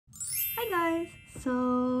Hi guys!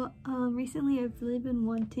 So recently I've really been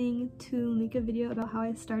wanting to make a video about how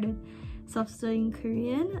I started self-studying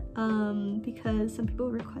Korean because some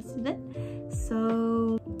people requested it.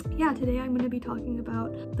 So yeah, today I'm going to be talking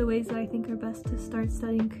about the ways that I think are best to start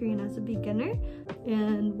studying Korean as a beginner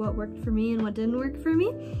and what worked for me and what didn't work for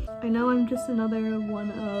me. I know I'm just another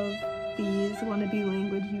one of these wannabe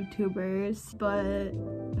language YouTubers,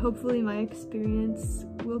 but hopefully my experience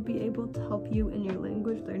will be able to help you in your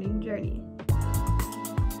language learning journey.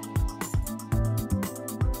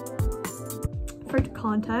 For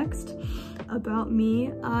context about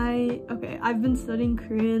me, I've been studying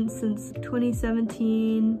Korean since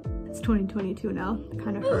 2017. It's 2022 now. It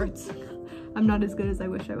kind of hurts. I'm not as good as I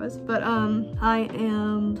wish I was, but I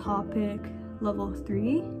am topic level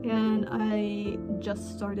 3 and I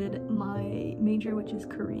just started my major, which is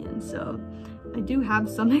Korean, so I do have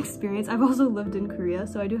some experience. I've also lived in Korea,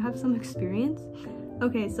 so I do have some experience.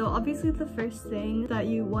 Okay, so obviously the first thing that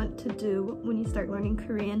you want to do when you start learning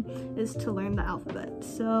Korean is to learn the alphabet.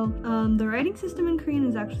 So the writing system in Korean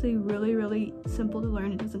is actually really simple to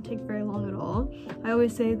learn. It doesn't take very long at all. I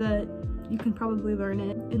always say that you can probably learn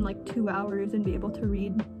it in like 2 hours and be able to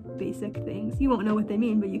read basic things. You won't know what they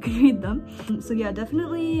mean, but you can read them. So yeah,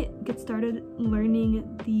 definitely get started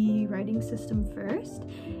learning the writing system first.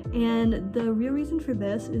 And the real reason for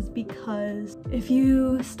this is because if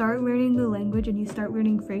you start learning the language and you start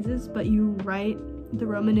learning phrases, but you write the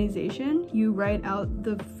romanization, you write out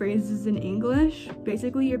the phrases in English,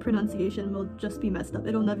 basically your pronunciation will just be messed up.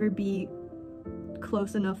 It'll never be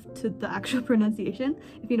close enough to the actual pronunciation,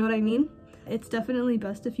 if you know what I mean. It's definitely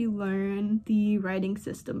best if you learn the writing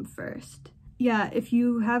system first. Yeah, if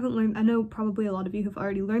you haven't learned, I know probably a lot of you have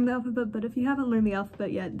already learned the alphabet, but if you haven't learned the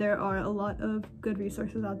alphabet yet, there are a lot of good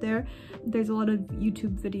resources out there. There's a lot of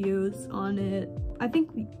YouTube videos on it. I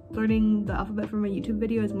think learning the alphabet from a YouTube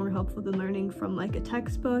video is more helpful than learning from like a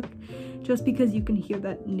textbook, just because you can hear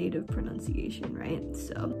that native pronunciation, right?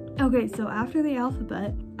 So, okay, so after the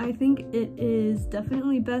alphabet, I think it is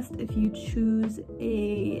definitely best if you choose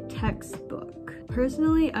a textbook.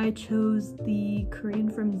 Personally, I chose the Korean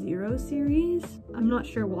from Zero series. I'm not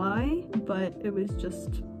sure why, but it was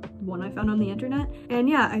just one I found on the internet. And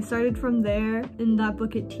yeah, I started from there. In that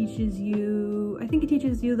book, it teaches you, I think it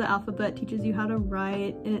teaches you the alphabet, teaches you how to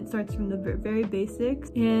write, and it starts from the very basics.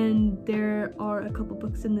 And there are a couple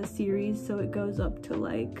books in this series, so it goes up to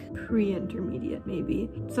like pre-intermediate maybe.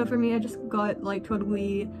 So for me, I just got like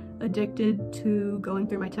totally addicted to going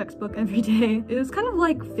through my textbook every day. It was kind of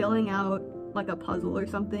like filling out like a puzzle or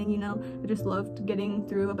something, you know? I just loved getting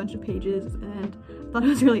through a bunch of pages and thought it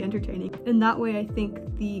was really entertaining. In that way, I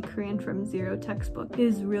think the Korean from Zero textbook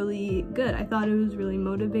is really good. I thought it was really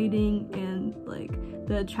motivating, and like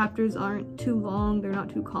the chapters aren't too long, they're not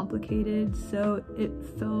too complicated, so it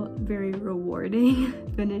felt very rewarding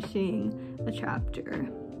finishing a chapter.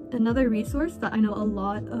 Another resource that I know a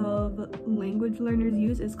lot of language learners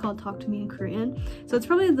use is called Talk to Me in Korean. So it's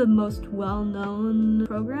probably the most well-known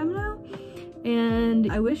program now,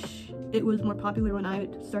 and I wish it was more popular when I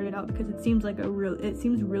started out because it seems like it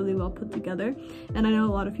seems really well put together, and I know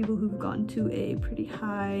a lot of people who've gotten to a pretty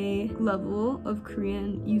high level of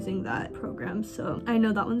Korean using that program, so I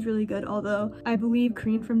know that one's really good. Although I believe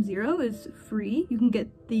Korean from Zero is free. You can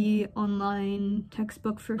get the online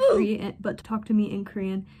textbook for free, but Talk to Me in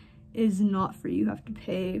Korean is not free. You have to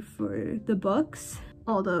pay for the books,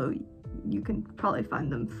 although you can probably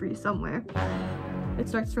find them free somewhere. It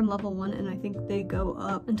starts from level 1 and I think they go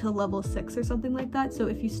up until level 6 or something like that. So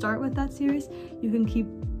if you start with that series, you can keep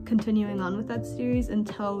continuing on with that series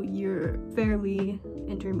until you're fairly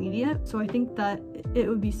intermediate. So I think that it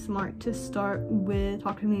would be smart to start with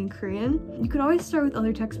Talk to Me in Korean. You could always start with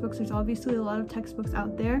other textbooks. There's obviously a lot of textbooks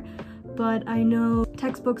out there, but I know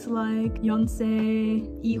textbooks like Yonsei,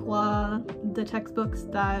 Ihwa, the textbooks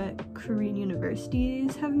that Korean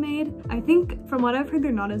universities have made, I think from what I've heard,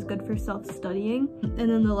 they're not as good for self-studying. And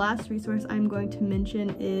then the last resource I'm going to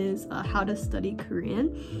mention is How to Study Korean,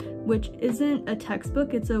 which isn't a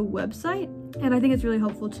textbook, it's a website, and I think it's really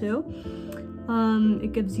helpful too.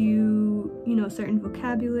 It gives you, you know, certain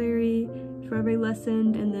vocabulary for every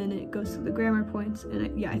lesson, and then it goes through the grammar points,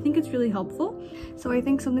 and yeah, I think it's really helpful. So I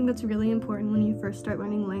think something that's really important when you first start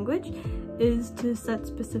learning language is to set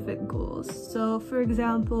specific goals. So for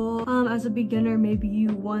example, as a beginner, maybe you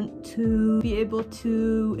want to be able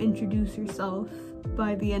to introduce yourself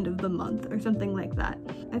by the end of the month or something like that.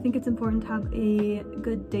 I think it's important to have a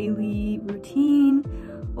good daily routine,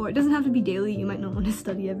 or it doesn't have to be daily, you might not want to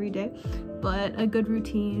study every day, but a good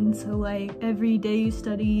routine. So like every day you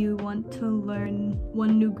study, you want to learn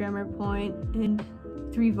 1 new grammar point and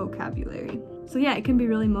 3 vocabulary. So yeah, it can be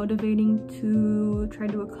really motivating to try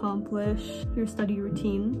to accomplish your study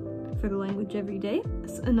routine for the language every day.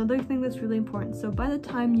 Another thing that's really important, so by the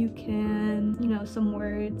time you can, you know, some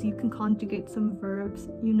words, you can conjugate some verbs,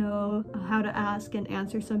 you know how to ask and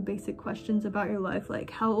answer some basic questions about your life, like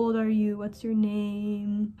how old are you, what's your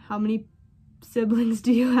name, how many siblings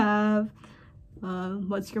do you have,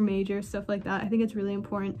 what's your major, stuff like that. I think it's really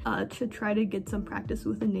important to try to get some practice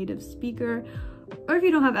with a native speaker. Or if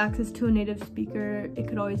you don't have access to a native speaker, it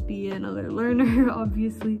could always be another learner,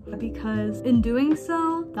 obviously, because in doing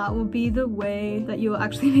so, that will be the way that you'll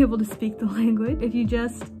actually be able to speak the language. If you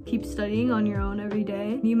just keep studying on your own every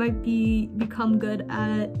day, you might become good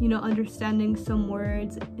at, you know, understanding some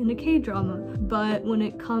words in a K-drama. But when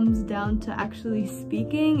it comes down to actually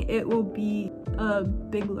speaking, it will be a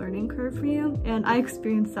big learning curve for you. And I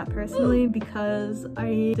experienced that personally because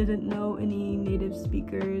I didn't know any native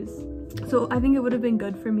speakers. So I think it would have been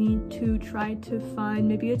good for me to try to find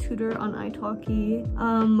maybe a tutor on italki,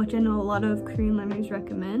 which I know a lot of Korean learners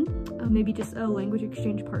recommend. Maybe just a language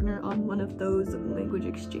exchange partner on one of those language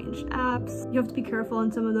exchange apps. You have to be careful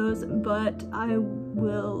on some of those, but I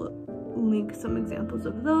will link some examples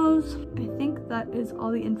of those. I think that is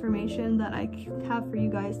all the information that I have for you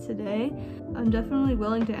guys today. I'm definitely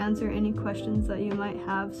willing to answer any questions that you might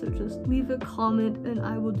have, so just leave a comment and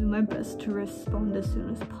I will do my best to respond as soon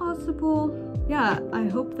as possible. Yeah, I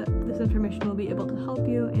hope that this information will be able to help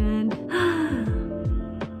you, and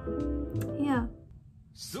yeah.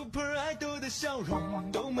 Super idol 的笑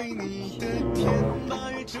容都没你的甜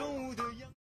，8月中